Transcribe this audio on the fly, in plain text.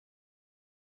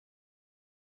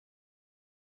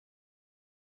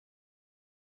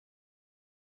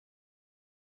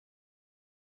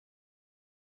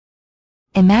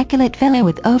immaculate villa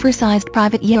with oversized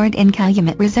private yard in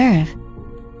Calumet Reserve.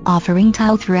 Offering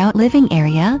tile throughout living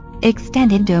area,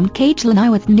 extended domed cage lanai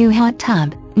with new hot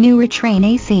tub, new retrain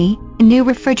AC, new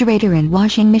refrigerator and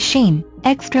washing machine,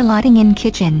 extra lighting in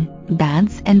kitchen,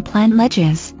 baths and plant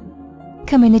ledges.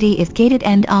 Community is gated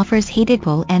and offers heated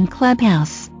pool and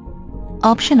clubhouse.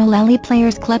 Optional Lely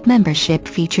Players Club membership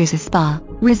features a spa,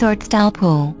 resort-style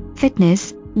pool,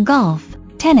 fitness, golf,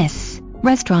 tennis,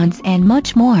 restaurants and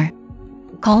much more.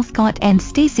 Call Scott and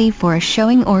Stacy for a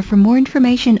showing or for more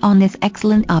information on this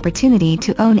excellent opportunity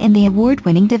to own in the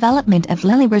award-winning development of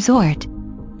Lely Resort.